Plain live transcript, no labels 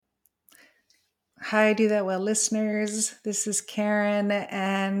Hi, Do That Well listeners. This is Karen,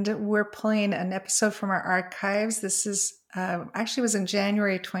 and we're playing an episode from our archives. This is actually was in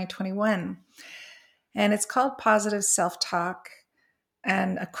January 2021, and it's called Positive Self Talk.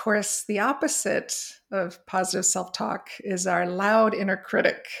 And of course, the opposite of positive self talk is our loud inner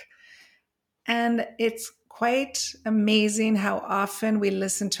critic. And it's quite amazing how often we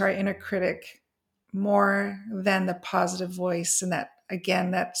listen to our inner critic more than the positive voice. And that,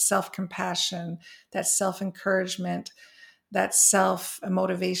 again, that self compassion, that self encouragement, that self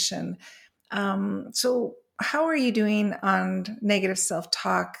motivation. So, how are you doing on negative self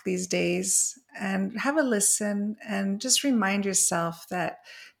talk these days? And have a listen and just remind yourself that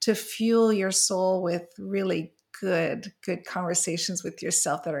to fuel your soul with really good conversations with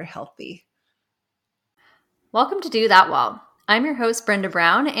yourself that are healthy. Welcome to Do That Well. I'm your host, Brenda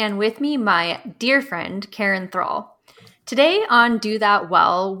Brown, and with me, my dear friend, Karen Thrall. Today on Do That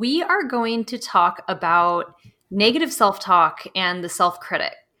Well, we are going to talk about negative self-talk and the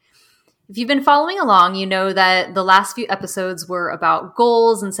self-critic. If you've been following along, you know that the last few episodes were about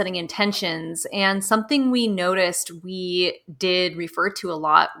goals and setting intentions, and something we noticed we did refer to a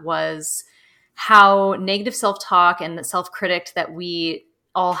lot was how negative self-talk and the self-critic that we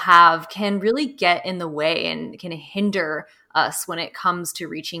all have can really get in the way and can hinder us when it comes to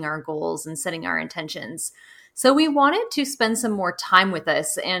reaching our goals and setting our intentions. So we wanted to spend some more time with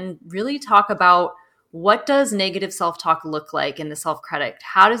us and really talk about what does negative self-talk look like in the self-critic?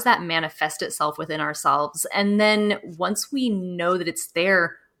 How does that manifest itself within ourselves? And then once we know that it's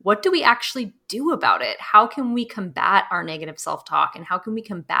there, what do we actually do about it? How can we combat our negative self-talk and how can we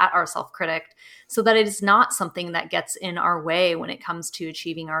combat our self-critic so that it is not something that gets in our way when it comes to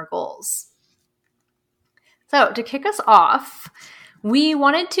achieving our goals? So to kick us off, we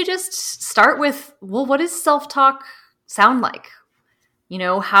wanted to just start with, well, what does self-talk sound like? You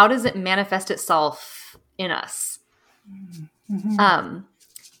know, how does it manifest itself in us? Mm-hmm.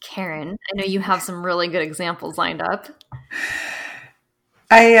 Karen, I know you have some really good examples lined up.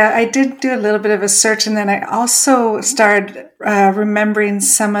 I did do a little bit of a search, and then I also started remembering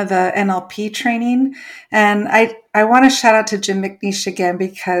some of the NLP training. And I want to shout out to Jim McNeish again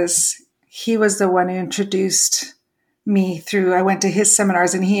because he was the one who introduced me through. I went to his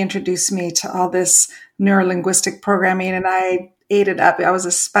seminars, and he introduced me to all this neurolinguistic programming, and I ate it up. I was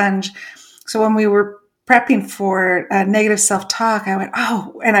a sponge. So when we were prepping for negative self-talk, I went,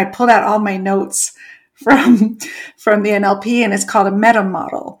 oh, and I pulled out all my notes from the NLP, and it's called a meta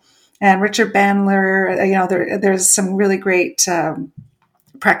model. And Richard Bandler, there's some really great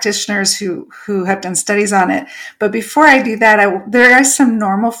practitioners who have done studies on it. But before I do that, there are some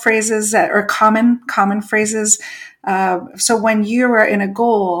normal phrases that are common phrases. So when you are in a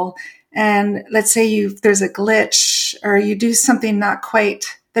goal, and let's say there's a glitch or you do something not quite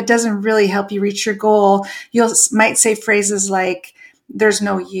that doesn't really help you reach your goal, you might say phrases like, "There's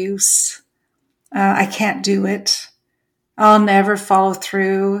no use." I can't do it. I'll never follow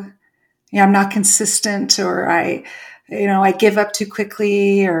through. I'm not consistent, or I give up too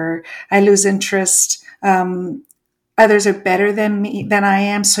quickly, or I lose interest. Others are better than I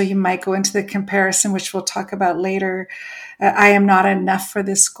am, so you might go into the comparison, which we'll talk about later. I am not enough for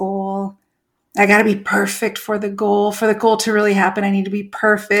this goal. I got to be perfect for the goal. For the goal to really happen, I need to be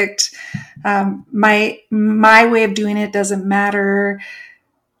perfect. My way of doing it doesn't matter.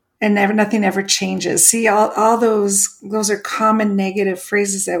 And nothing ever changes. See, all those are common negative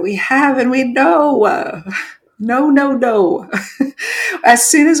phrases that we have, and we know, no. As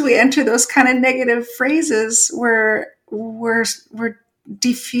soon as we enter those kind of negative phrases, we're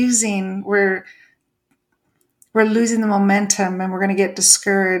diffusing, we're losing the momentum, and we're going to get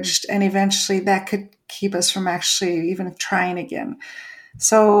discouraged, and eventually that could keep us from actually even trying again.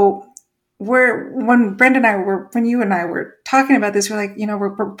 So when you and I were talking about this, we're like,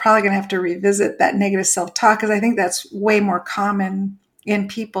 we're probably going to have to revisit that negative self-talk, because I think that's way more common in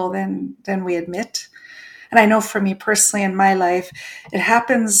people than we admit. And I know for me personally in my life, it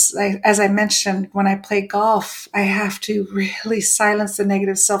happens, as I mentioned, when I play golf, I have to really silence the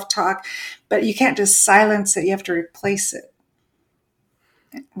negative self-talk, but you can't just silence it. You have to replace it.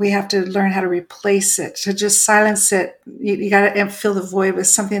 We have to learn how to replace it. To just silence it, you got to fill the void with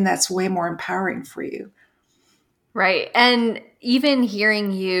something that's way more empowering for you. Right. And even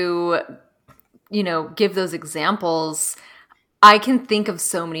hearing you, give those examples, I can think of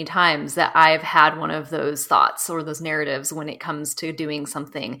so many times that I've had one of those thoughts or those narratives when it comes to doing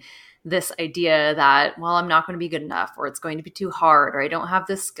something. This idea that, well, I'm not going to be good enough, or it's going to be too hard, or I don't have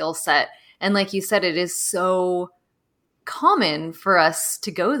this skill set. And like you said, it is so common for us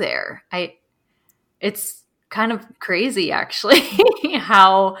to go there. It's kind of crazy, actually,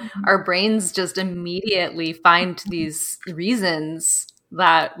 how our brains just immediately find these reasons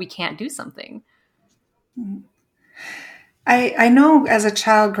that we can't do something. I know as a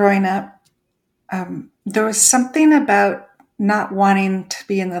child growing up, there was something about not wanting to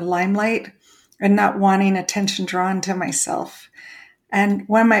be in the limelight and not wanting attention drawn to myself. And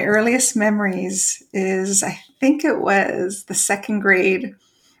one of my earliest memories is, I think it was the second grade,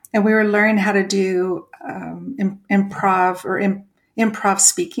 and we were learning how to do improv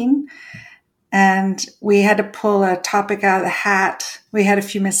speaking. And we had to pull a topic out of the hat. We had a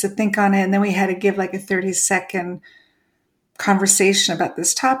few minutes to think on it, and then we had to give like a 30-second conversation about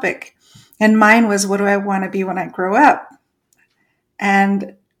this topic. And mine was, what do I want to be when I grow up?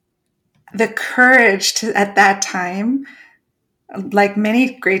 And the courage to, at that time, like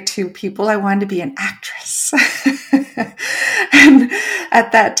many grade 2 people, I wanted to be an actress. And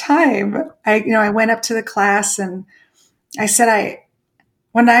at that time, I went up to the class and I said,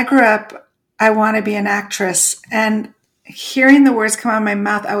 when I grew up, I want to be an actress. And hearing the words come out of my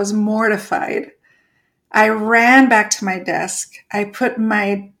mouth, I was mortified. I ran back to my desk. I put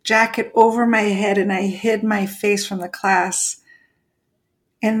my jacket over my head and I hid my face from the class.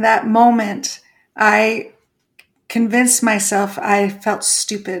 In that moment, I convinced myself I felt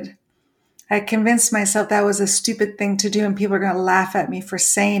stupid. I convinced myself that was a stupid thing to do and people are going to laugh at me for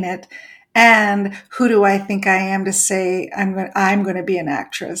saying it. And who do I think I am to say I'm going to be an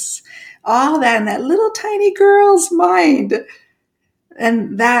actress? All that in that little tiny girl's mind.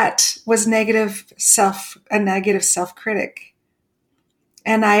 And that was a negative self-critic.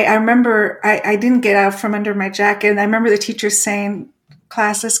 And I remember I didn't get out from under my jacket. And I remember the teacher saying,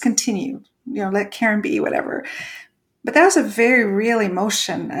 class, let's continue, let Karen be, whatever. But that was a very real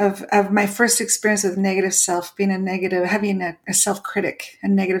emotion of my first experience with negative self, being having a self-critic, a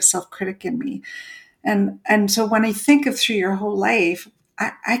negative self-critic in me. And so when I think of through your whole life,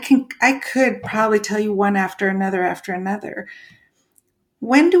 I could probably tell you one after another.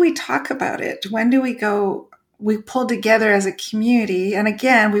 When do we talk about it? When do we pull together as a community? And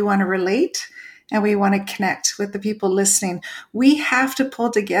again, we want to relate and we want to connect with the people listening. We have to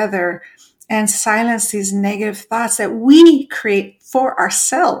pull together and silence these negative thoughts that we create for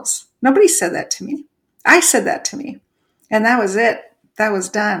ourselves. Nobody said that to me. I said that to me. And that was it. That was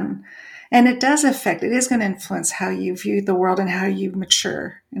done. And it is going to influence how you view the world and how you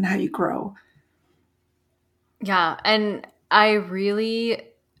mature and how you grow. Yeah. And I really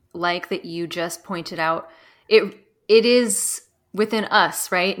like that you just pointed out it is within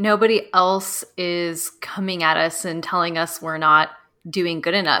us, right? Nobody else is coming at us and telling us we're not doing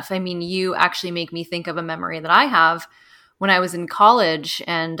good enough. I mean, you actually make me think of a memory that I have when I was in college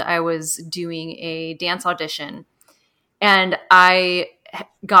and I was doing a dance audition. And I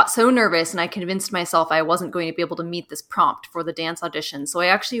got so nervous and I convinced myself I wasn't going to be able to meet this prompt for the dance audition. So I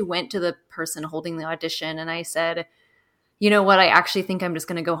actually went to the person holding the audition and I said, you know what, I actually think I'm just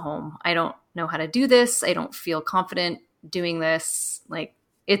going to go home. I don't know how to do this. I don't feel confident doing this. Like,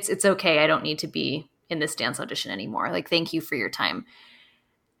 it's okay. I don't need to be in this dance audition anymore. Like, thank you for your time.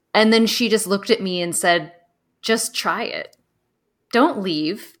 And then she just looked at me and said, just try it. Don't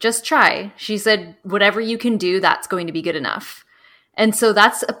leave. Just try. She said, whatever you can do, that's going to be good enough. And so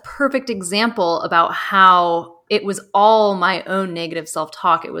that's a perfect example about how it was all my own negative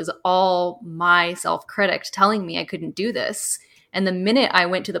self-talk. It was all my self-critic telling me I couldn't do this. And the minute I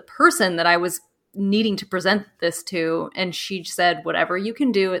went to the person that I was needing to present this to, and she said, whatever you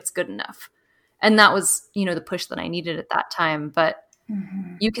can do, it's good enough. And that was, the push that I needed at that time. But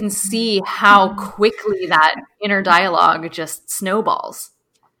you can see how quickly that inner dialogue just snowballs.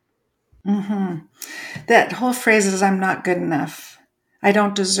 Mm-hmm. That whole phrase is, I'm not good enough. I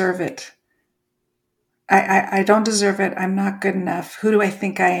don't deserve it. I don't deserve it. I'm not good enough. Who do I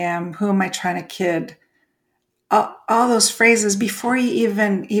think I am? Who am I trying to kid? All those phrases, before you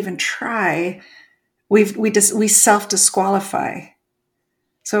even try, we self-disqualify.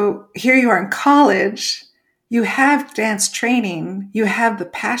 So here you are in college, you have dance training, you have the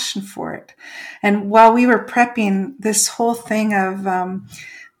passion for it. And while we were prepping this whole thing of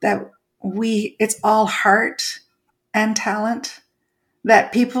it's all heart and talent,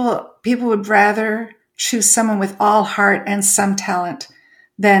 that people would rather choose someone with all heart and some talent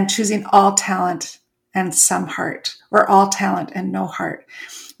than choosing all talent and some heart, or all talent and no heart.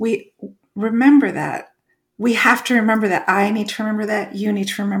 We remember that. We have to remember that. I need to remember that. You need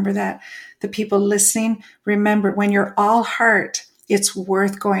to remember that. The people listening, remember, when you're all heart, it's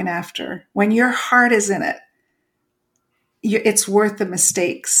worth going after. When your heart is in it, it's worth the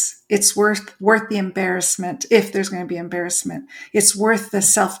mistakes. It's worth the embarrassment, if there's going to be embarrassment. It's worth the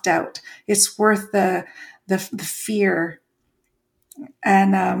self-doubt. It's worth the fear.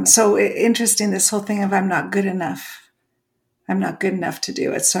 And so interesting, this whole thing of I'm not good enough. I'm not good enough to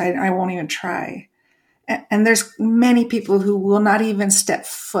do it, so I won't even try. And there's many people who will not even step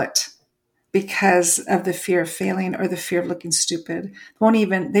foot because of the fear of failing or the fear of looking stupid.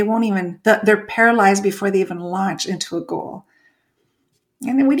 They're paralyzed before they even launch into a goal.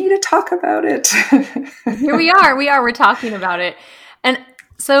 And we need to talk about it. Here we are. We're talking about it. And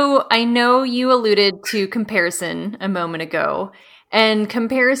so I know you alluded to comparison a moment ago. And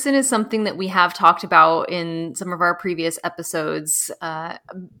comparison is something that we have talked about in some of our previous episodes.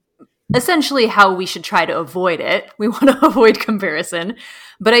 Essentially how we should try to avoid it. We want to avoid comparison.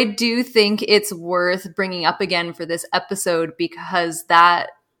 But I do think it's worth bringing up again for this episode because that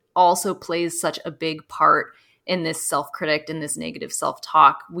also plays such a big part in this self-critic and this negative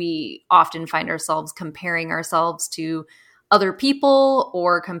self-talk. We often find ourselves comparing ourselves to other people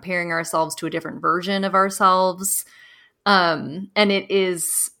or comparing ourselves to a different version of ourselves. And it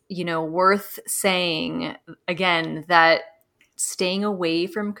is, worth saying again that staying away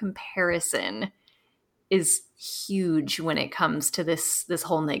from comparison is huge when it comes to this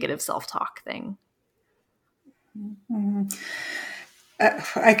whole negative self-talk thing. Mm-hmm.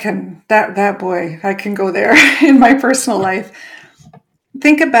 I can go there in my personal life.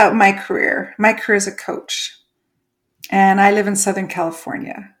 Think about my career. My career as a coach, and I live in Southern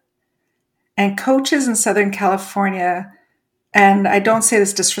California. And coaches in Southern California, and I don't say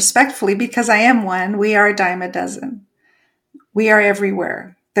this disrespectfully because I am one, we are a dime a dozen. We are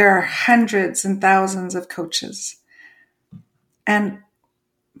everywhere. There are hundreds and thousands of coaches.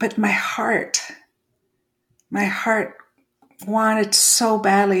 But my heart wanted so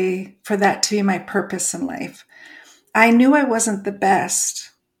badly for that to be my purpose in life. I knew I wasn't the best.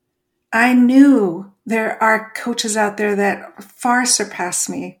 I knew there are coaches out there that far surpass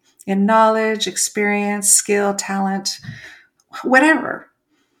me in knowledge, experience, skill, talent, whatever.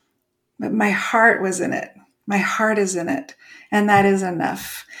 But my heart was in it. My heart is in it. And that is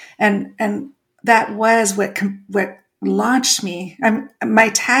enough. And that was what launched me. My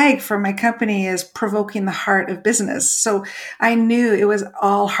tag for my company is provoking the heart of business. So I knew it was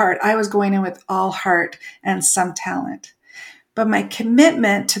all heart. I was going in with all heart and some talent. But my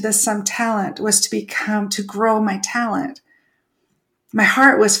commitment to the some talent was to grow my talent. My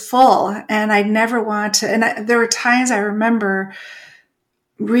heart was full and I never wanted to. And there were times I remember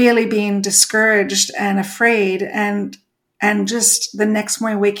really being discouraged and afraid and just the next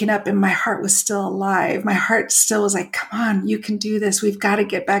morning waking up and my heart was still alive. My heart still was like, come on, you can do this. We've got to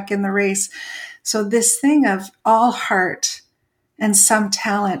get back in the race. So this thing of all heart and some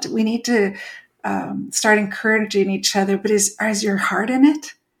talent, we need to start encouraging each other. But is your heart in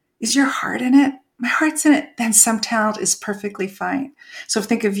it? Is your heart in it? My heart's in it. Then some talent is perfectly fine. So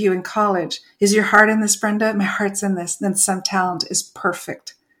think of you in college. Is your heart in this, Brenda? My heart's in this. Then some talent is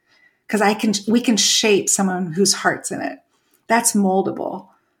perfect. Because we can shape someone whose heart's in it. That's moldable.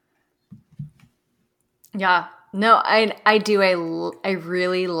 Yeah. No, I do. I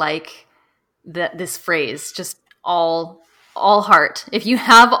really like this phrase, just all heart. If you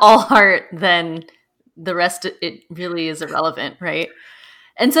have all heart, then the rest, it really is irrelevant, right?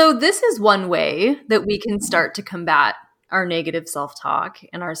 And so this is one way that we can start to combat our negative self-talk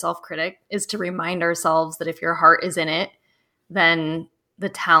and our self-critic is to remind ourselves that if your heart is in it, then the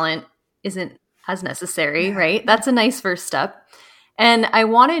talent isn't as necessary, right? That's a nice first step. And I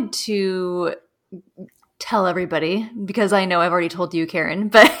wanted to tell everybody, because I know I've already told you, Karen,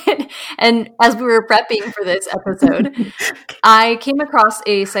 but and as we were prepping for this episode, I came across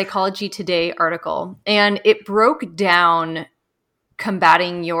a Psychology Today article and it broke down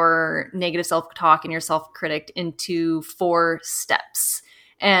combating your negative self-talk and your self-critic into 4 steps.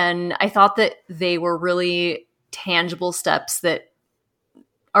 And I thought that they were really tangible steps that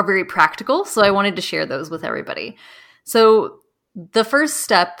are very practical. So I wanted to share those with everybody. So the first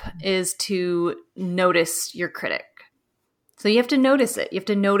step is to notice your critic. So you have to notice it. You have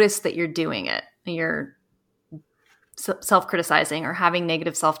to notice that you're doing it. You're self-criticizing or having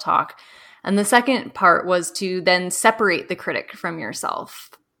negative self-talk. And the second part was to then separate the critic from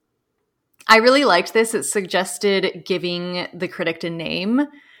yourself. I really liked this. It suggested giving the critic a name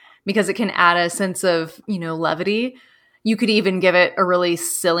because it can add a sense of, levity. You could even give it a really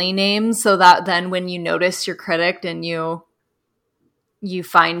silly name so that then when you notice your critic and you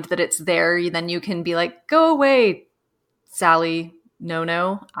find that it's there, then you can be like, go away, Sally.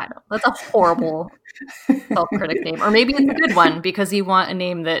 No. I don't. That's a horrible self-critic name. Or maybe it's a good one because you want a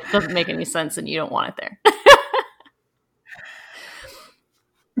name that doesn't make any sense and you don't want it there.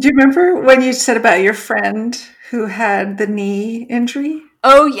 Do you remember when you said about your friend who had the knee injury?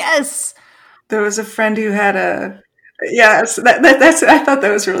 Oh, yes. There was a friend who had a Yes, that's. I thought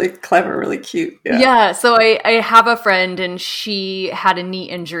that was really clever, really cute. Yeah. Yeah. So I have a friend and she had a knee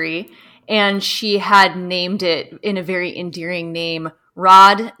injury and she had named it in a very endearing name,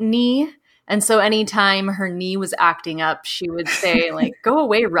 Rod Knee. And so anytime her knee was acting up, she would say, like, go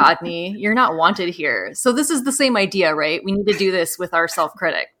away, Rodney. You're not wanted here. So this is the same idea, right? We need to do this with our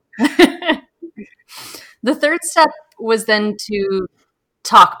self-critic. The third step was then to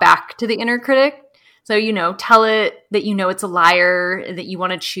talk back to the inner critic. So, tell it that it's a liar, that you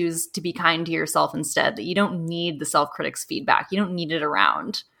want to choose to be kind to yourself instead, that you don't need the self-critic's feedback. You don't need it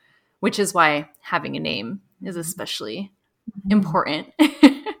around, which is why having a name is especially important.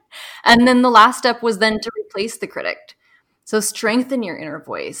 And then the last step was then to replace the critic. So strengthen your inner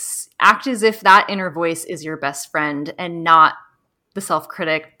voice. Act as if that inner voice is your best friend and not the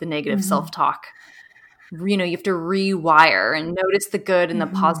self-critic, the negative self-talk. You have to rewire and notice the good and the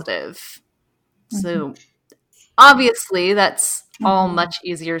positive. So obviously that's all much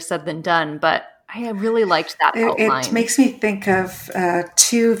easier said than done, but I really liked that outline. It makes me think of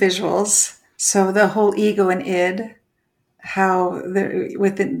two visuals. So the whole ego and id, how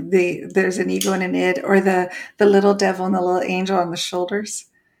there's an ego and an id, or the little devil and the little angel on the shoulders.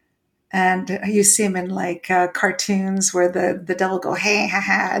 And you see them in like cartoons where the devil go, hey, ha,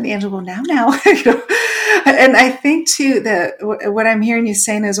 ha, and the angel go, now. And I think too that what I'm hearing you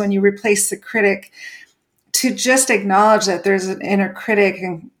saying is when you replace the critic, to just acknowledge that there's an inner critic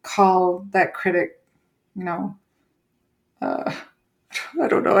and call that critic, I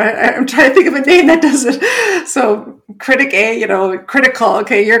don't know. I'm trying to think of a name that does it. So critic A, critical.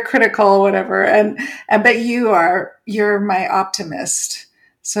 Okay, you're critical, whatever. And but you're my optimist.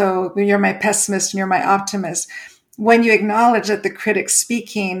 So you're my pessimist and you're my optimist. When you acknowledge that the critic's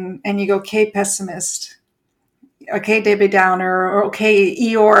speaking and you go, okay, pessimist, okay, Debbie Downer, or okay,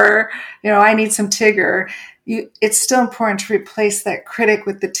 Eeyore, I need some Tigger. It's still important to replace that critic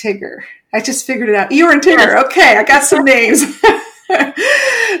with the Tigger. I just figured it out. Eeyore and Tigger. Yes. Okay, I got some names.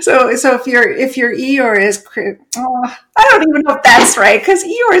 So if your Eeyore is, I don't even know if that's right, because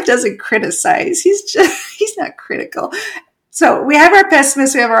Eeyore doesn't criticize. He's not critical. So we have our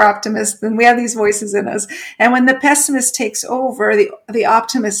pessimist, we have our optimist, and we have these voices in us. And when the pessimist takes over, the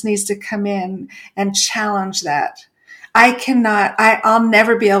optimist needs to come in and challenge that. I'll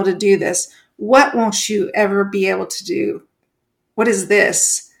never be able to do this. What won't you ever be able to do? What is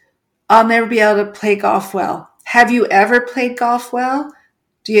this? I'll never be able to play golf well. Have you ever played golf well?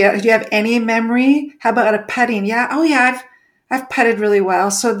 Do you have any memory? How about a putting? Yeah. Oh yeah, I've putted really well.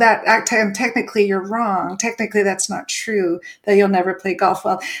 So that technically you're wrong. Technically that's not true, that you'll never play golf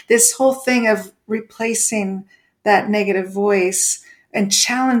well. This whole thing of replacing that negative voice and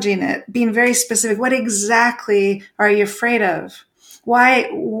challenging it, being very specific. What exactly are you afraid of? Why,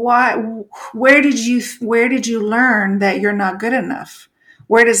 where did you learn that you're not good enough?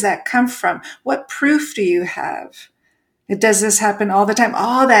 Where does that come from? What proof do you have? Does this happen all the time?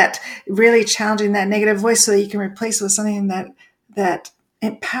 All that really challenging that negative voice so that you can replace it with something that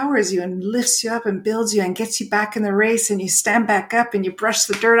empowers you and lifts you up and builds you and gets you back in the race, and you stand back up and you brush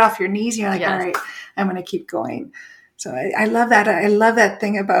the dirt off your knees and you're like, yes. All right, I'm going to keep going. So I love that. I love that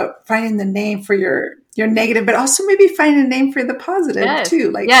thing about finding the name for your negative, but also maybe finding a name for the positive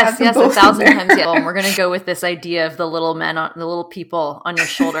too. Like yes, 1,000 times. Yeah. Well, we're going to go with this idea of the little the little people on your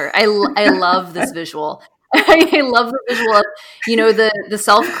shoulder. I love this visual. I love the visual of, the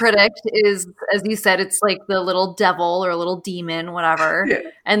self-critic is, as you said, it's like the little devil or little demon, whatever. Yeah.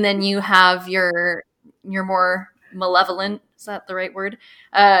 And then you have your more malevolent, is that the right word?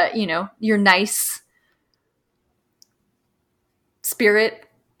 Your nice sprite,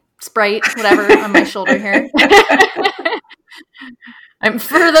 whatever, on my shoulder here.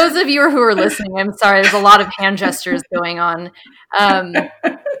 For those of you who are listening, I'm sorry, there's a lot of hand gestures going on.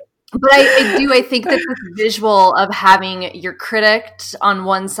 But I think that this visual of having your critic on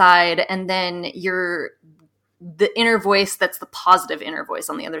one side and then the inner voice that's the positive inner voice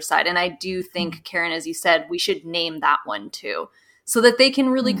on the other side. And I do think, Karen, as you said, we should name that one too, so that they can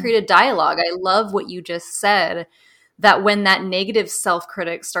really create a dialogue. I love what you just said, that when that negative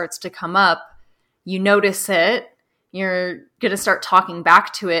self-critic starts to come up, you notice it, you're going to start talking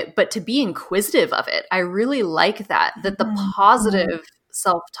back to it, but to be inquisitive of it. I really like that the positive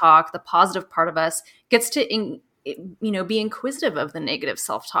self-talk, the positive part of us gets to, be inquisitive of the negative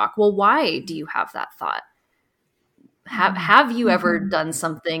self-talk. Well, why do you have that thought? Have you ever done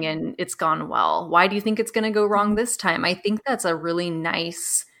something and it's gone well? Why do you think it's going to go wrong this time? I think that's a really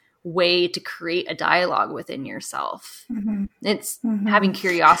nice way to create a dialogue within yourself. It's having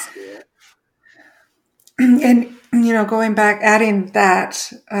curiosity. And, going back, adding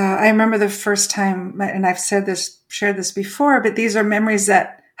that, I remember the first time, and I've said this shared this before, but these are memories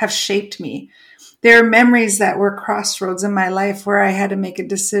that have shaped me. There are memories that were crossroads in my life where I had to make a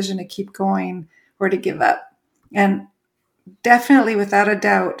decision to keep going or to give up. And definitely, without a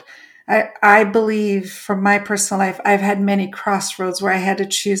doubt, I believe from my personal life, I've had many crossroads where I had to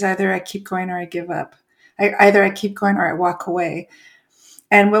choose either I keep going or I give up. Either I keep going or I walk away.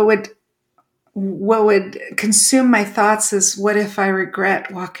 And what would consume my thoughts is, what if I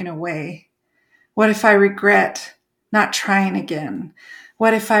regret walking away? What if I regret not trying again?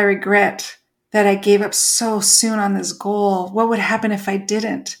 What if I regret that I gave up so soon on this goal? What would happen if I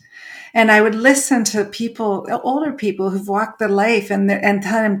didn't? And I would listen to people, older people who've walked the life, and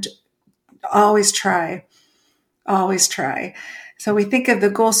tell them to always try, always try. So we think of the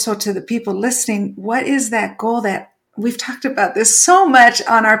goal. So to the people listening, what is that goal that we've talked about this so much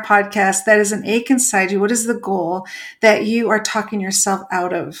on our podcast that is an ache inside you? What is the goal that you are talking yourself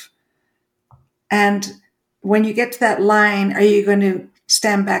out of? And when you get to that line, are you going to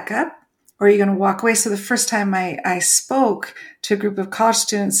stand back up or are you going to walk away? So the first time I spoke to a group of college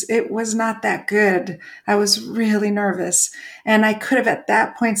students, it was not that good. I was really nervous. And I could have at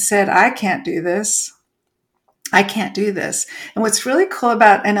that point said, I can't do this. I can't do this. And what's really cool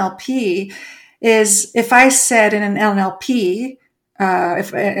about NLP is if I said in an NLP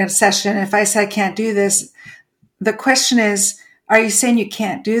in a session, if I said I can't do this, the question is, are you saying you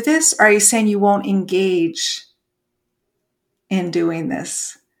can't do this? Or are you saying you won't engage in doing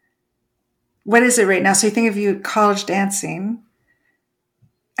this? What is it right now? So you think of you college dancing.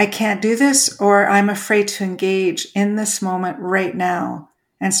 I can't do this, or I'm afraid to engage in this moment right now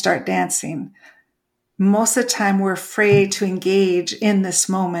and start dancing. Most of the time we're afraid to engage in this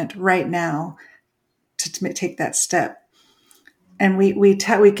moment right now to take that step. And we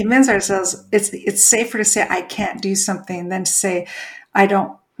convince ourselves it's safer to say I can't do something than to say I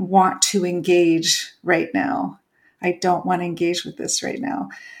don't want to engage right now. I don't want to engage with this right now.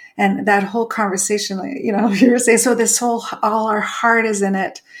 And that whole conversation, you were saying, so all our heart is in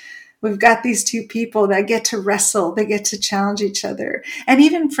it. We've got these two people that get to wrestle, they get to challenge each other, and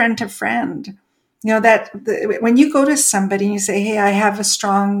even friend to friend. When you go to somebody and you say, hey, I have a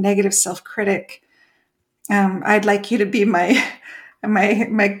strong negative self-critic, I'd like you to be my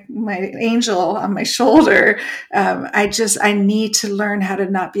angel on my shoulder. I need to learn how to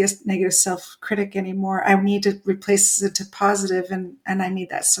not be a negative self-critic anymore. I need to replace it to positive, and I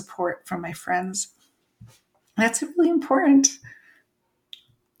need that support from my friends. That's really important.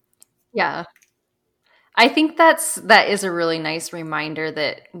 Yeah. I think that is a really nice reminder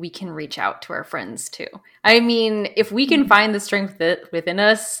that we can reach out to our friends too. I mean, if we can find the strength within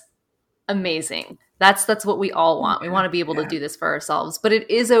us, amazing. That's what we all want. We want to be able to do this for ourselves, but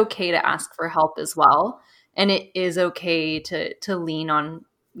it is okay to ask for help as well. And it is okay to lean on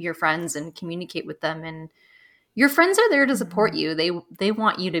your friends and communicate with them. And your friends are there to support you. They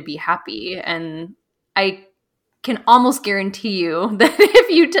want you to be happy. And I can almost guarantee you that if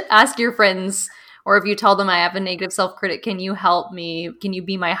you ask your friends, or if you tell them I have a negative self-critic, can you help me? Can you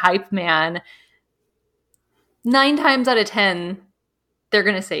be my hype man? 9 times out of 10, they're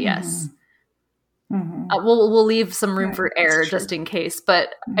going to say yes. Mm-hmm. We'll leave some room for error just in case,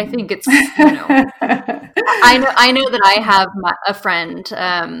 but I think it's, I know that I have a friend,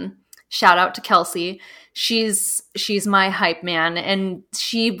 shout out to Kelsey. She's my hype man, and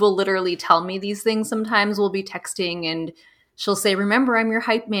she will literally tell me these things. Sometimes we'll be texting and she'll say, remember, I'm your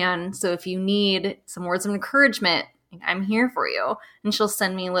hype man. So if you need some words of encouragement, I'm here for you. And she'll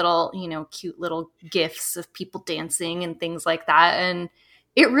send me little, cute little gifts of people dancing and things like that. And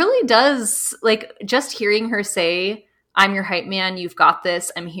it really does, just hearing her say, I'm your hype man, you've got this,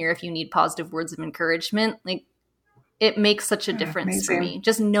 I'm here if you need positive words of encouragement, it makes such a difference for me.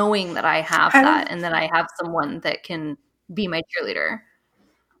 Just knowing that I have that and that I have someone that can be my cheerleader.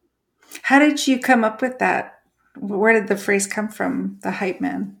 How did you come up with that? Where did the phrase come from, the hype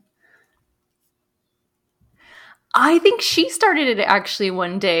man? I think she started it actually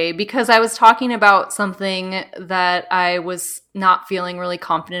one day because I was talking about something that I was not feeling really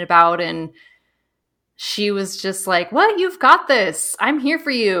confident about, and she was just like, what? You've got this. I'm here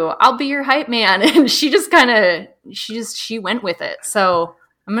for you. I'll be your hype man. And she went with it. So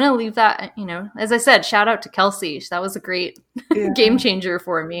I'm going to leave that, as I said, shout out to Kelsey. That was a great game changer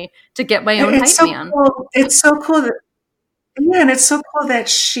for me to get my own hype man. Cool. It's so cool and it's so cool that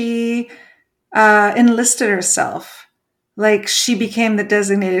she enlisted herself. She became the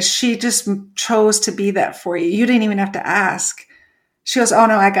designated. She just chose to be that for you. You didn't even have to ask. She goes, oh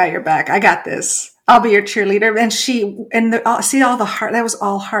no, I got your back. I got this. I'll be your cheerleader. And see all the heart. That was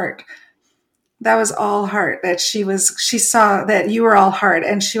all heart. That was all heart. That she saw that you were all heart,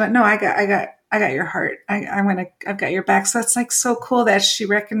 and she went, no, I got I got your heart. I've got your back. So that's like so cool that she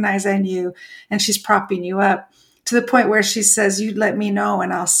recognized in you and she's propping you up to the point where she says, you let me know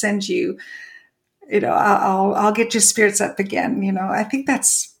and I'll send you, I'll get your spirits up again. I think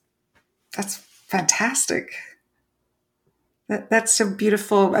that's fantastic. That's a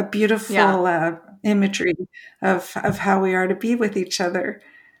beautiful Yeah. imagery of how we are to be with each other.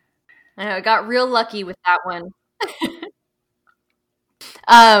 I know I got real lucky with that one.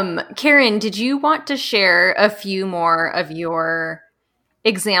 Karen, did you want to share a few more of your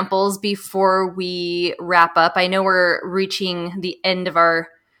examples before we wrap up? I know we're reaching the end of our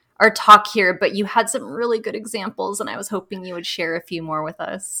talk here, but you had some really good examples, and I was hoping you would share a few more with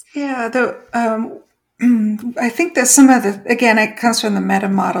us. Yeah, I think that some of again, it comes from the meta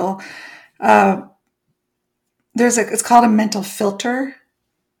model. Uh, it's called a mental filter,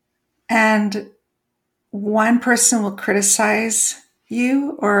 and one person will criticize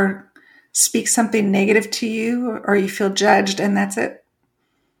you or speak something negative to you, or you feel judged, and that's it.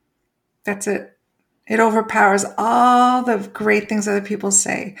 That's it. It overpowers all the great things other people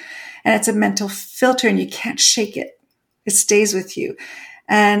say. And it's a mental filter and you can't shake it. It stays with you.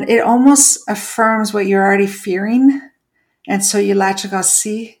 And it almost affirms what you're already fearing. And so you latch on,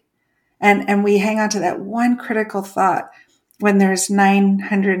 see, and we hang on to that one critical thought when there's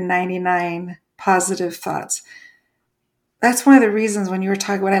 999 positive thoughts. That's one of the reasons when you were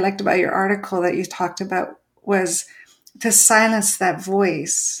talking, what I liked about your article that you talked about was to silence that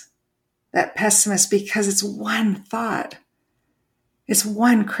voice, that pessimist, because it's one thought. It's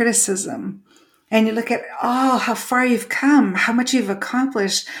one criticism. And you look at how far you've come, how much you've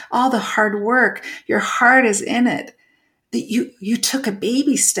accomplished, all the hard work. Your heart is in it. You took a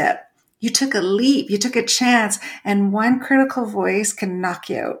baby step. You took a leap. You took a chance. And one critical voice can knock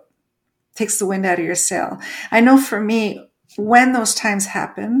you out, takes the wind out of your sail. I know for me, when those times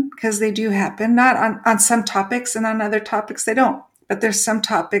happen, because they do happen, not on some topics, and on other topics they don't. But there's some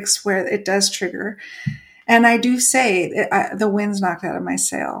topics where it does trigger. And I do say the wind's knocked out of my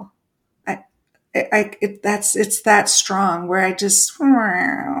sail. It's that strong where I just,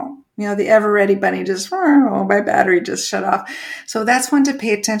 the ever ready bunny just, my battery just shut off. So that's one to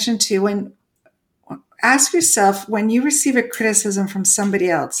pay attention to. Ask yourself, when you receive a criticism from somebody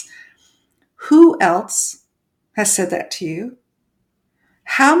else, who else has said that to you?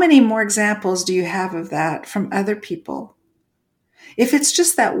 How many more examples do you have of that from other people? If it's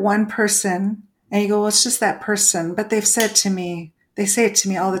just that one person and you go, well, it's just that person, but they say it to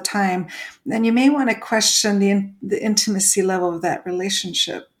me all the time, then you may want to question the intimacy level of that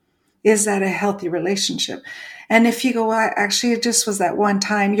relationship. Is that a healthy relationship? And if you go, well, actually, it just was that one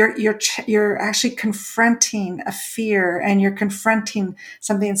time, you're actually confronting a fear and you're confronting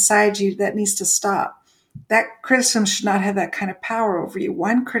something inside you that needs to stop. That criticism should not have that kind of power over you.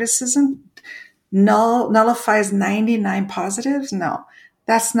 One criticism nullifies 99 positives. No,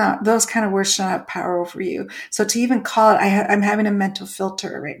 that's not, those kind of words should not have power over you. So to even call it, I'm having a mental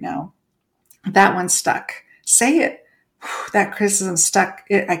filter right now. That one stuck. Say it. That criticism stuck.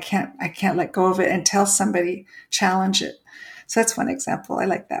 I can't let go of it, and tell somebody, challenge it. So that's one example. I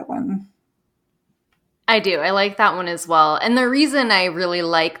like that one. I do. I like that one as well. And the reason I really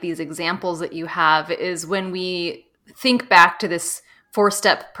like these examples that you have is when we think back to this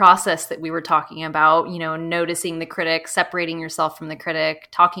 4-step process that we were talking about, noticing the critic, separating yourself from the critic,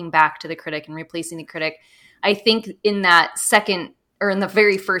 talking back to the critic and replacing the critic. I think in that second, or in the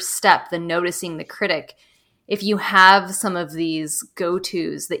very first step, the noticing the critic, if you have some of these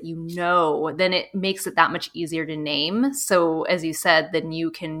go-tos that then it makes it that much easier to name. So as you said, then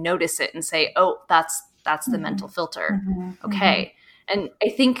you can notice it and say, oh, that's the mental filter. Mm-hmm. Okay. And I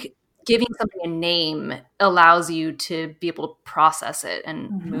think giving something a name allows you to be able to process it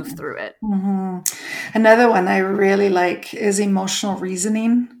and move through it. Mm-hmm. Another one I really like is emotional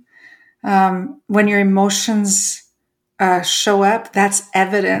reasoning. When your emotions show up, that's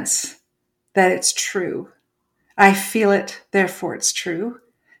evidence that it's true. I feel it, therefore it's true.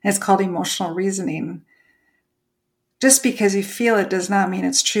 And it's called emotional reasoning. Just because you feel it does not mean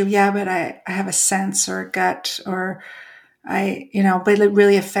it's true. Yeah, but I have a sense or a gut, or but it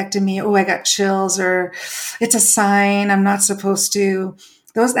really affected me. Oh, I got chills, or it's a sign I'm not supposed to.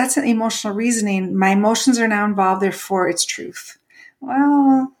 That's an emotional reasoning. My emotions are now involved, therefore it's truth.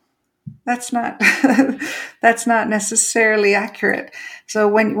 Well, that's not that's not necessarily accurate. So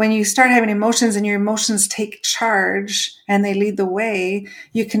when you start having emotions and your emotions take charge and they lead the way,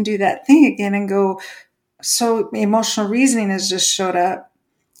 you can do that thing again and go, so emotional reasoning has just showed up.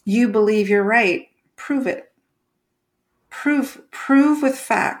 You believe you're right. Prove it. Prove with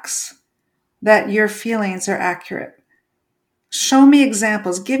facts that your feelings are accurate. Show me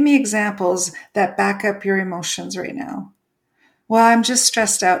examples. Give me examples that back up your emotions right now. Well, I'm just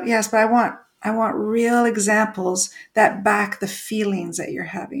stressed out. Yes, but I want real examples that back the feelings that you're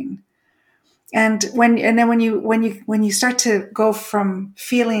having. And then when you start to go from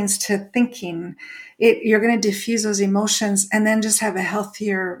feelings to thinking, you're going to diffuse those emotions and then just have a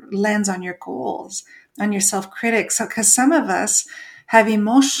healthier lens on your goals, on your self-critic. So, because some of us have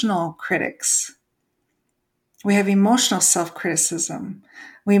emotional critics, we have emotional self-criticism.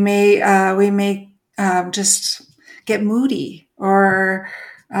 We may just get moody, or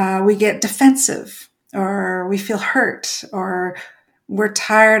we get defensive, or we feel hurt, or we're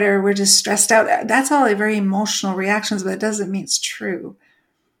tired, or we're just stressed out. That's all very emotional reactions, but it doesn't mean it's true.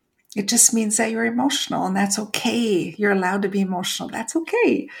 It just means that you're emotional, and that's okay. You're allowed to be emotional. That's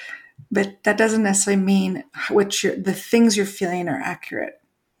okay. But that doesn't necessarily mean the things you're feeling are accurate.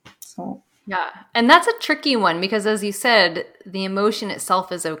 So yeah. And that's a tricky one because, as you said, the emotion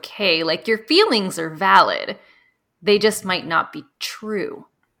itself is okay. Like, your feelings are valid. They just might not be true.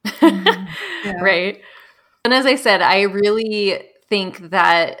 yeah. Right? And as I said, I really think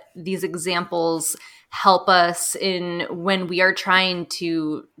that these examples help us in when we are trying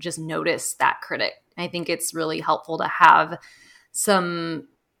to just notice that critic. I think it's really helpful to have some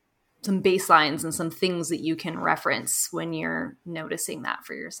baselines and some things that you can reference when you're noticing that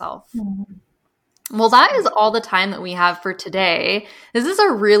for yourself. Mm-hmm. Well, that is all the time that we have for today. This is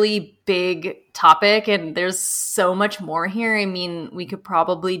a really big topic, and there's so much more here. I mean, we could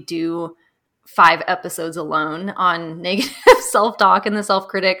probably do 5 episodes alone on negative self-talk and the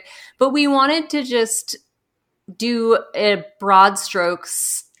self-critic, but we wanted to just do a broad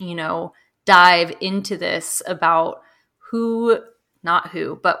strokes, dive into this about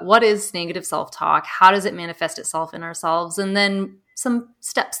but what is negative self-talk? How does it manifest itself in ourselves? And then some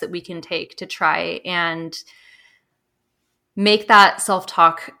steps that we can take to try and make that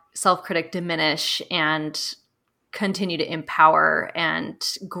self-talk, self-critic diminish and continue to empower and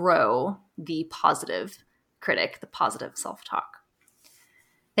grow the positive critic, the positive self-talk.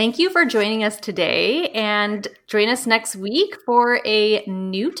 Thank you for joining us today, and join us next week for a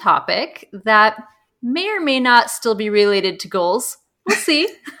new topic that may or may not still be related to goals. We'll see.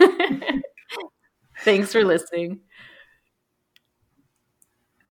 Thanks for listening.